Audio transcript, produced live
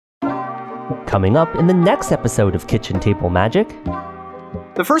Coming up in the next episode of Kitchen Table Magic.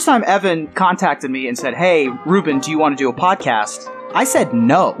 The first time Evan contacted me and said, "Hey, Ruben, do you want to do a podcast?" I said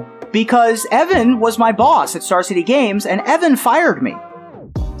no, because Evan was my boss at Star City Games, and Evan fired me.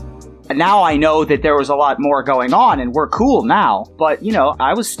 And now I know that there was a lot more going on, and we're cool now, but,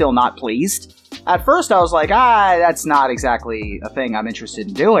 I was still not pleased. At first, I was like, that's not exactly a thing I'm interested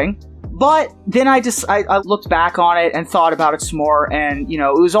in doing. But then I looked back on it and thought about it some more, and,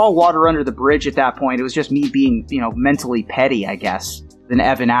 it was all water under the bridge at that point. It was just me being, mentally petty, I guess. Then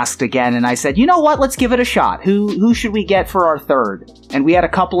Evan asked again, and I said, you know what, let's give it a shot. Who should we get for our third? And we had a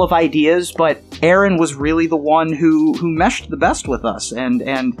couple of ideas, but Aaron was really the one who meshed the best with us. And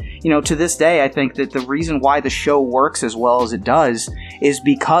to this day, I think that the reason why the show works as well as it does is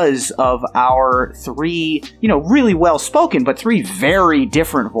because of our three, really well-spoken, but three very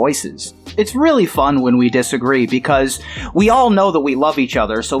different voices. It's really fun when we disagree because we all know that we love each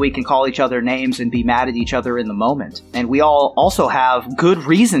other, so we can call each other names and be mad at each other in the moment. And we all also have good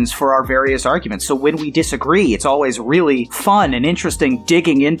reasons for our various arguments. So when we disagree, it's always really fun and interesting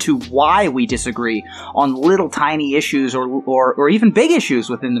digging into why we disagree on little tiny issues or even big issues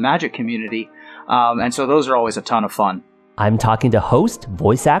within the Magic community. And so those are always a ton of fun. I'm talking to host,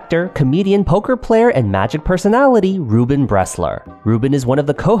 voice actor, comedian, poker player, and Magic personality, Ruben Bressler. Ruben is one of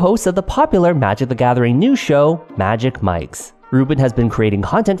the co-hosts of the popular Magic the Gathering news show, Magic Mics. Ruben has been creating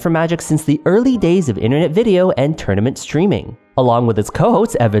content for Magic since the early days of internet video and tournament streaming. Along with its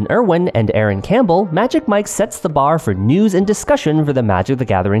co-hosts Evan Irwin and Aaron Campbell, Magic Mics sets the bar for news and discussion for the Magic the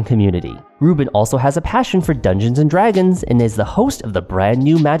Gathering community. Ruben also has a passion for Dungeons & Dragons and is the host of the brand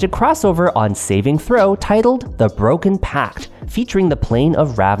new Magic crossover on Saving Throw titled The Broken Pact, featuring the plane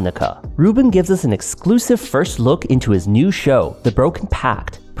of Ravnica. Ruben gives us an exclusive first look into his new show, The Broken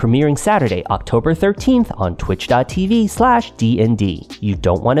Pact, premiering Saturday, October 13th on twitch.tv/DND. You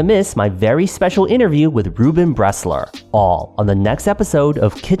don't want to miss my very special interview with Ruben Bressler, all on the next episode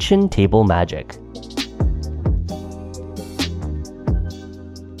of Kitchen Table Magic.